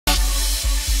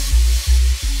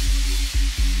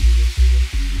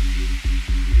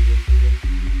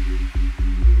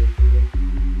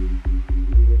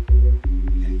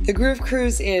The Groove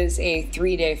Cruise is a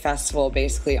 3-day festival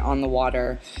basically on the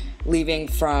water, leaving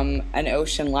from an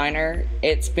ocean liner.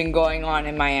 It's been going on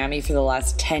in Miami for the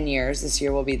last 10 years. This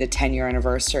year will be the 10-year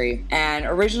anniversary. And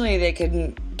originally they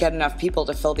couldn't get enough people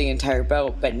to fill the entire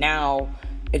boat, but now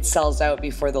it sells out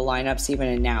before the lineup's even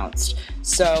announced.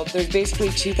 So there's basically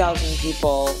 2,000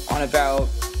 people on a boat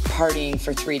partying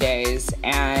for 3 days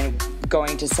and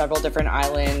going to several different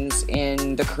islands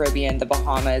in the Caribbean, the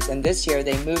Bahamas, and this year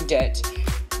they moved it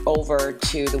over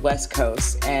to the West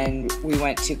Coast and we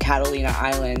went to Catalina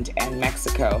Island and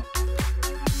Mexico.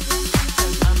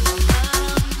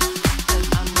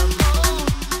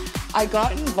 I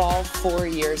got involved 4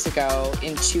 years ago.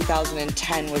 In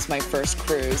 2010 was my first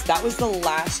cruise. That was the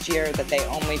last year that they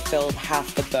only filled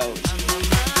half the boat.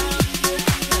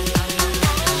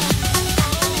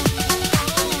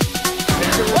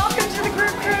 Welcome to the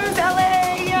Groove Cruise,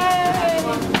 LA! Yay!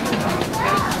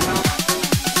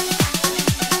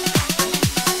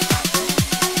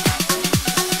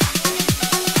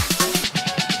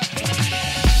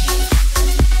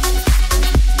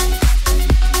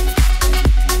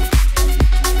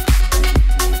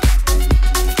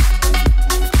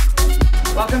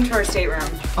 Welcome to our stateroom.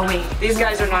 Oh wait, these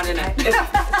guys are not in it. It's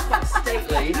quite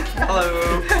stately.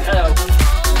 Hello. Hello.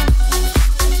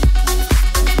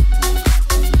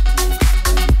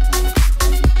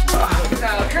 So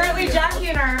currently Jackie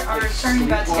and are starting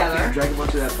bed together.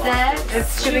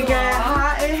 It's gonna get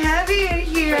hot and heavy in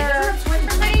here.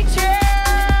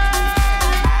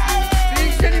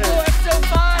 Big City Boy episode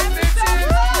 5, bitches!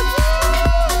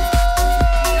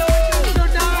 So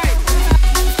nice!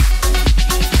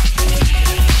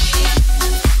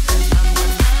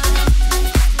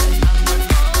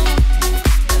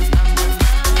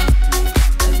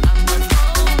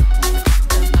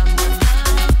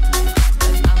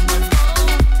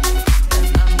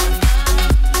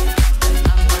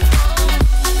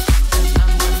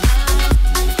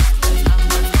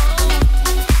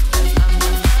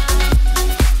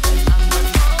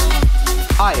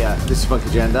 This is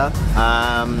Funkagenda.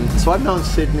 So I've known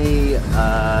Sydney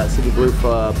Blue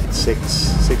for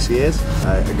six years.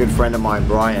 A good friend of mine,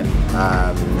 Brian,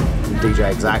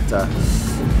 DJ Exacta,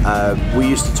 we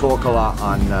used to talk a lot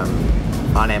on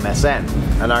MSN.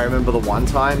 And I remember the one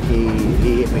time he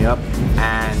hit me up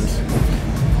and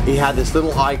he had this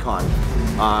little icon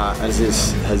as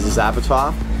his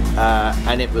avatar,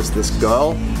 and it was this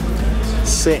girl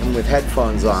sitting with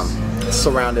headphones on,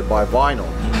 surrounded by vinyl.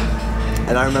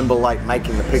 And I remember like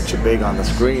making the picture big on the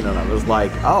screen, and I was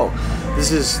like, "Oh,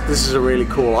 this is a really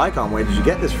cool icon. Where did you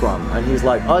get this from?" And he's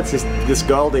like, "Oh, it's this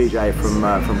girl DJ from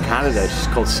Canada. She's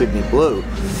called Sydney Blue."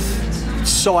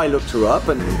 So I looked her up,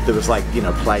 and there was like, you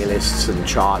know, playlists and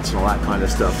charts and all that kind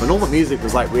of stuff, and all the music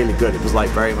was like really good. It was like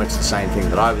very much the same thing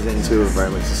that I was into, and very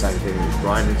much the same thing that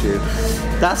Brian into.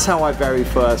 That's how I very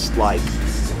first like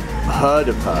heard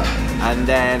of her, and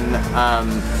then.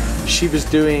 She was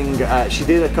doing, she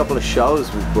did a couple of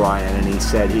shows with Brian, and he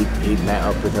said he'd met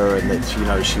up with her and that, you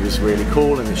know, she was really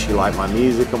cool and that she liked my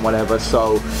music and whatever.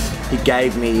 So he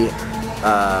gave me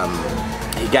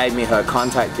her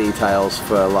contact details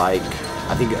for like,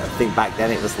 I think back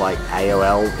then it was like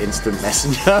AOL Instant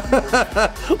Messenger,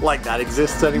 like that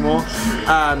exists anymore.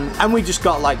 And we just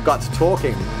got to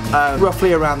talking.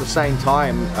 Roughly around the same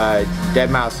time,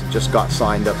 Deadmau5 had just got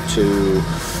signed up to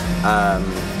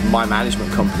my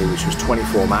management company, which was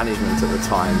 24 Management at the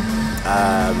time,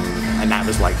 and that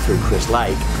was like through Chris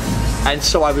Lake. And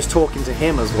so I was talking to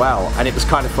him as well, and it was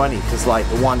kind of funny because like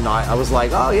the one night I was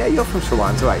like, "Oh yeah, you're from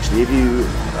Toronto actually. Have you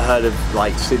heard of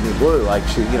like Sydney Blue? Like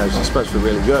she's supposed to be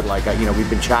really good. Like you know, we've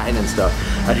been chatting and stuff."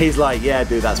 And he's like, "Yeah,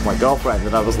 dude, that's my girlfriend."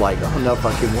 And I was like, "Oh no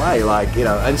fucking way!" Like you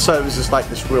know. And so it was just like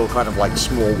this real kind of like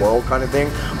small world kind of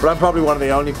thing. But I'm probably one of the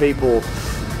only people.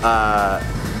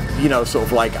 You know, sort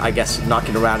of like, I guess,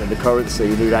 knocking around in the current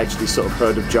scene who'd actually sort of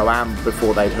heard of Joanne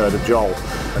before they'd heard of Joel.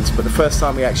 But the first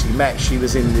time we actually met, she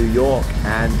was in New York,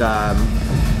 and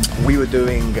we were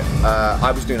doing,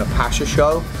 I was doing a Pasha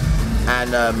show,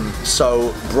 and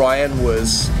so Brian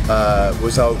was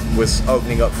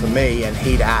opening up for me, and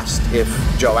he'd asked if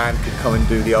Joanne could come and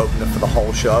do the opener for the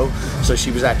whole show. So she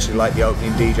was actually like the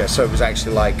opening DJ, so it was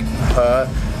actually like her,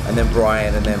 and then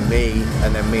Brian, and then me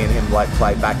and him like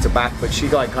played back to back. But she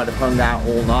like kind of hung out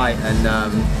all night, and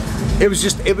it was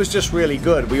just really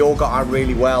good. We all got on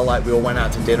really well. Like we all went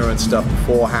out to dinner and stuff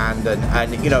beforehand,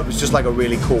 and you know, it was just like a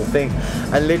really cool thing.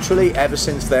 And literally ever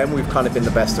since then, we've kind of been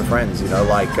the best of friends. You know,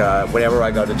 like whenever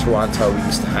I go to Toronto, we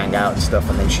used to hang out and stuff.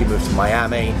 And then she moved to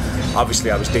Miami. Obviously,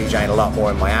 I was DJing a lot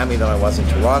more in Miami than I was in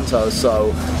Toronto.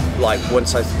 So, like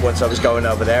once I was going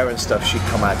over there and stuff, she'd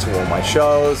come out to all my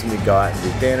shows, and we'd go out and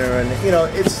do dinner. And you know,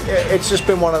 it's just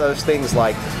been one of those things,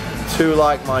 like two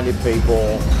like-minded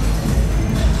people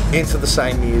into the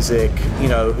same music, you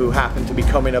know, who happen to be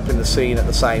coming up in the scene at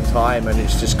the same time, and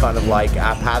it's just kind of like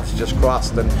our paths just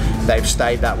crossed, and they've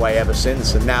stayed that way ever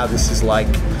since. And now this is my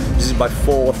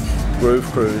 4th Groove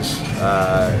Cruise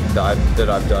that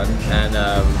I've done,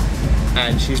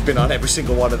 and she's been on every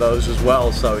single one of those as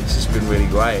well, so it's just been really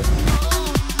great.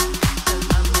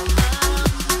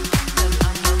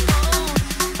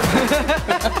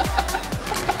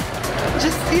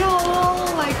 Just, you know, a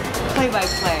little like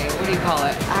play-by-play, what do you call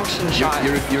it? Action shots.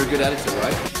 You're a good editor,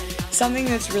 right? Something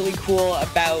that's really cool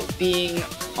about being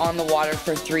on the water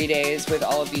for 3 days with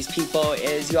all of these people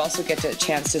is you also get a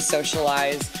chance to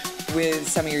socialize with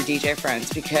some of your DJ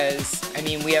friends, because, I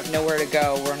mean, we have nowhere to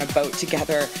go. We're on a boat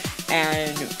together,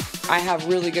 and I have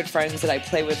really good friends that I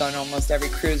play with on almost every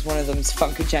cruise. One of them's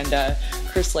Funkagenda.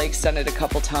 Chris Lake's done it a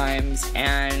couple times,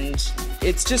 and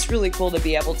it's just really cool to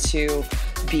be able to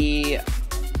be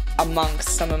amongst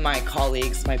some of my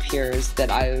colleagues, my peers that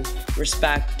I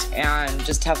respect, and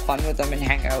just have fun with them and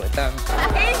hang out with them.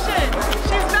 Asian!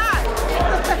 She's back!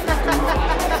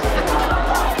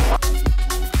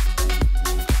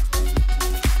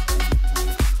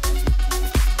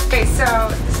 Okay, so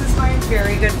this is my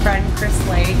very good friend Chris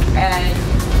Lake, and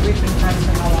we've been friends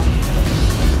for how long?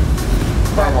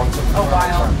 A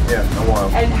while. Yeah, a while.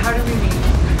 And how did we meet?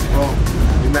 Well,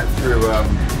 we met through the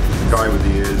guy with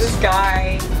the ears. This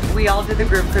guy, we all did the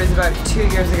group cruise about 2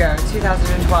 years ago,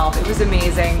 2012. It was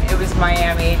amazing. It was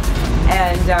Miami,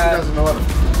 and 2011.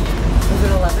 was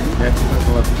it 11? Yeah,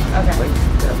 2011. Okay.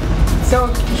 Yeah. So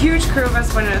a huge crew of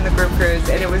us went on the group cruise,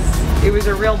 and it was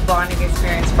a real bonding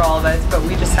experience for all of us. But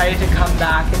we decided to come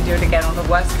back and do it again on the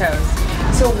West Coast.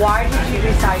 So why did you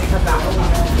decide to come back?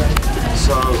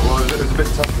 So, well, it was a bit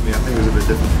tough for me. I think it was a bit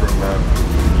different from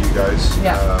you guys.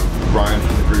 Yeah. Ryan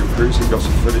from the group cruise, he got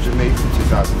some footage of me from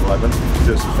 2011.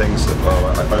 There were some things that,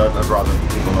 I'd rather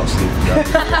people not see.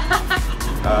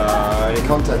 And he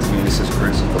contacted me and he says,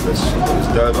 Chris, I've got this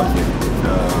dirt on you.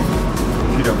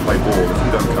 If you don't play ball, if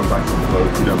you don't come back on the boat,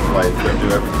 if you don't play, if you don't do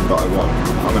everything that I want,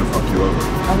 I'm going to fuck you over.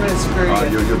 I'm going to screw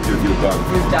you. You're done.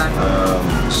 You're done.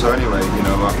 So anyway, you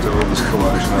know, after all this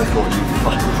coercion, I thought, you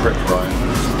fucking prick, Ryan,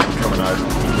 I'm coming out,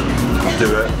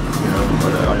 do it. You know,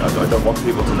 I don't want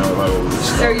people to know about all this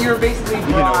stuff. So you're basically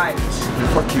bribed.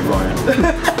 Fuck you, Ryan.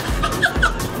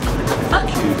 Fuck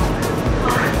you.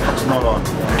 It's not on.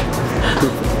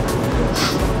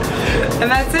 And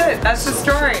that's it. That's the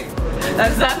story.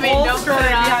 That's the whole story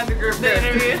behind the group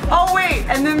cruise. Oh wait,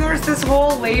 and then there's this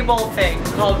whole label thing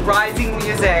called Rising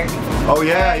Music. Oh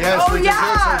yeah, yeah. Oh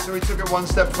yeah. So we took it one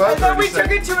step further. And then we took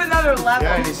it to another level.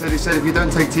 Yeah, and he said if you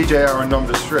don't take TJR and Nom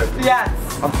de Strip, yes,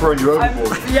 I'm throwing you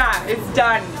overboard. Yeah, it's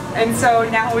done. And so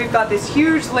now we've got this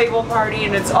huge label party,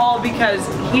 and it's all because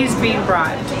he's being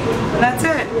bribed. And that's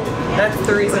it. That's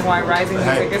the reason why Rising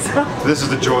Music is. This is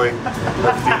the joy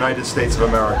of the United States of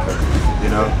America. You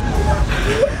know,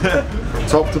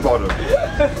 top to bottom.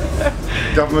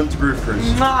 Government group cruise.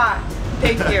 Mwah.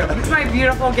 Thank you. It's my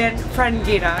beautiful friend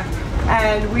Gina,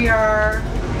 and we are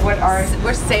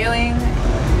We're sailing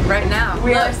right now.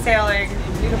 We are sailing.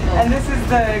 Beautiful. And this is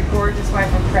the gorgeous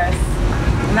wife of Chris.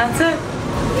 And that's it.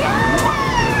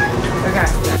 Okay.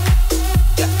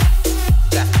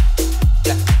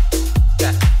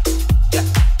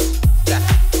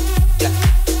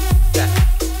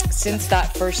 Since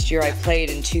that first year I played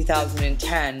in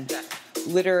 2010,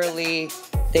 literally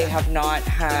they have not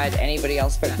had anybody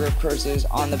else but group cruises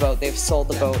on the boat. They've sold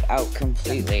the boat out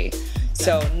completely.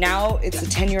 So now it's the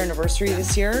 10-year anniversary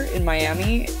this year in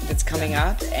Miami that's coming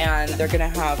up, and they're gonna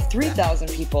have 3,000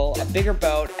 people, a bigger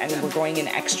boat, and we're going an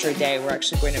extra day. We're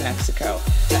actually going to Mexico.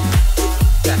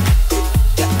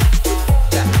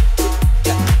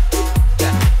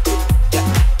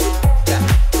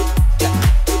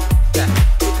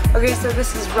 Okay, so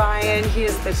this is Ryan. He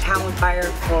is the talent buyer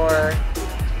for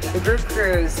the group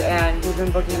cruise, and he's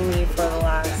been booking me for the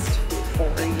last 4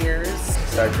 years.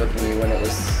 Started booking you when it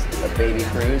was a baby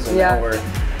cruise, and Yeah. now we're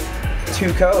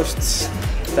 2 coasts,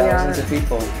 thousands of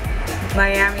people.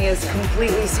 Miami is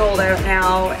completely sold out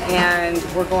now, and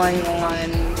we're going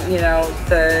on, you know,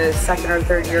 the 2nd or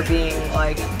 3rd year being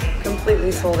like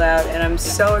completely sold out, and I'm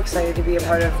so excited to be a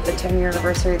part of the 10-year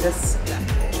anniversary this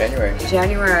January.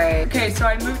 January. Okay, so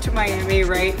I moved to Miami,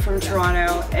 right, from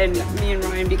Toronto, and me and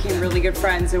Ryan became really good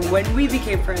friends. And when we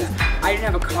became friends, I didn't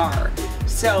have a car.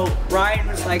 So Ryan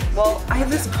was like, well, I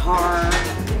have this car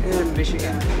in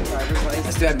Michigan driver's license. I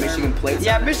still have Michigan plates.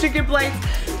 Yeah, Michigan plates.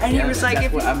 And he was like,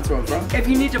 that's where I'm from. if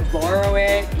you need to borrow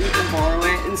it, you can borrow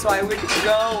it. And so I would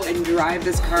go and drive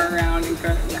this car around and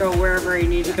go wherever I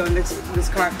need to go in this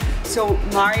car. So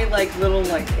my little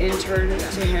intern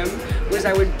to him was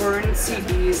I would burn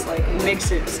CDs,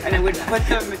 mixes, and I would put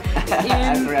them in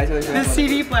the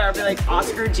CD player. I'd be like,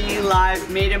 Oscar G live,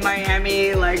 made in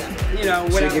Miami,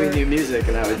 whatever. So giving you music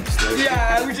and I would just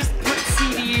yeah, I would just put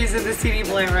CDs in the CD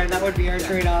player and that would be our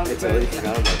trade-off. I totally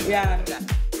forgot about that. Yeah.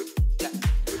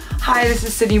 Hi, this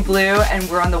is Sydney Blue, and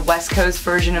we're on the West Coast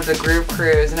version of the group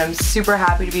cruise, and I'm super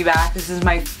happy to be back. This is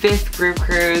my 5th group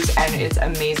cruise, and it's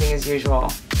amazing as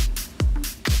usual.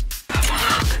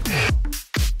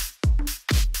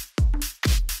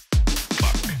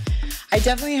 I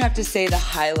definitely have to say the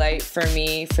highlight for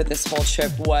me for this whole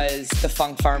trip was the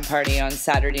Funk Farm party on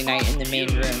Saturday night in the main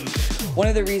room. One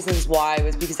of the reasons why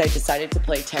was because I decided to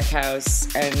play tech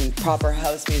house and proper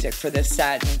house music for this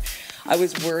set, and I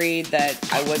was worried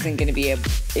that I wasn't going to be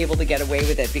able to get away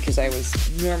with it because I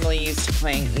was normally used to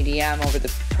playing EDM over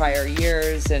the prior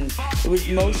years, and it was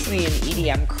mostly an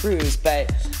EDM cruise,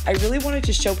 but I really wanted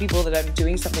to show people that I'm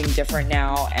doing something different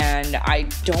now, and I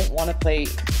don't want to play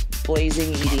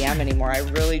blazing EDM anymore. I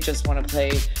really just want to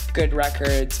play good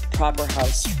records, proper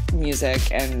house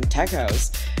music, and tech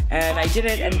house. And I did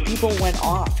it, and people went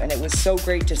off, and it was so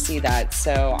great to see that.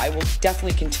 So I will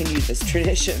definitely continue this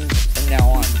tradition from now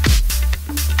on.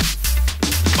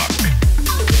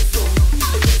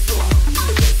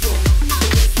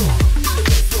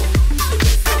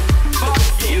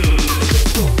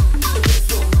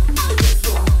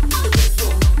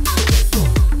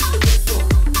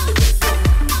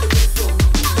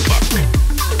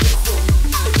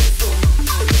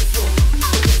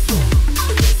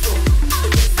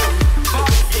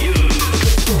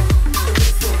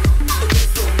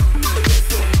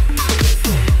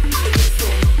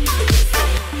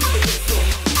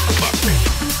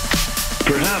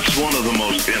 Perhaps one of the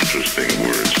most interesting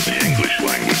words in the English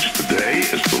language today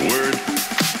is the word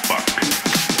fuck.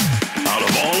 Out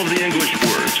of all of the English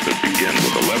words that begin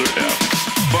with the letter F,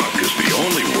 fuck is the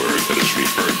only word that is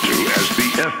referred to as the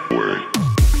F word.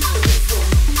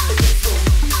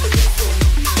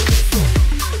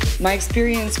 My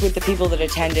experience with the people that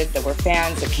attended, that were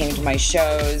fans, that came to my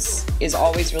shows, is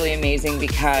always really amazing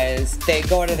because they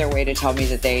go out of their way to tell me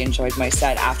that they enjoyed my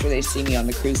set after they see me on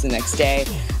the cruise the next day.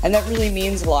 And that really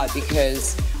means a lot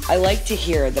because I like to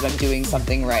hear that I'm doing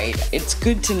something right. It's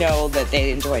good to know that they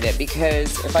enjoyed it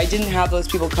because if I didn't have those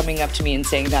people coming up to me and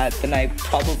saying that, then I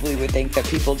probably would think that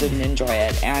people didn't enjoy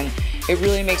it. And it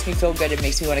really makes me feel good. It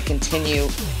makes me want to continue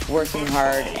working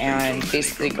hard and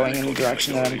basically going in the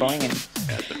direction that I'm going in.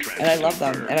 And I love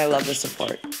them, and I love the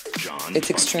support. It's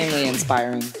extremely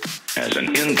inspiring. As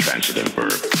an intransitive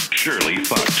verb, surely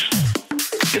fucks.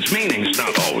 Its meaning's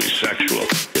not always sexual.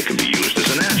 It can be used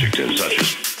as an adjective, such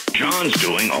as John's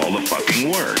doing all the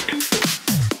fucking work.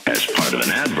 As part of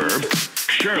an adverb,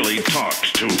 Shirley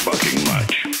talks too fucking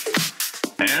much.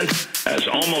 And, as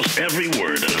almost every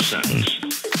word in a sentence,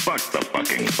 fuck the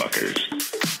fucking fuckers.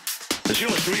 As you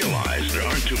must realize, there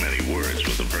aren't too many words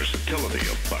with the versatility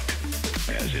of fuck,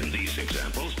 as in these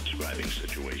examples describing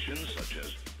situations such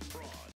as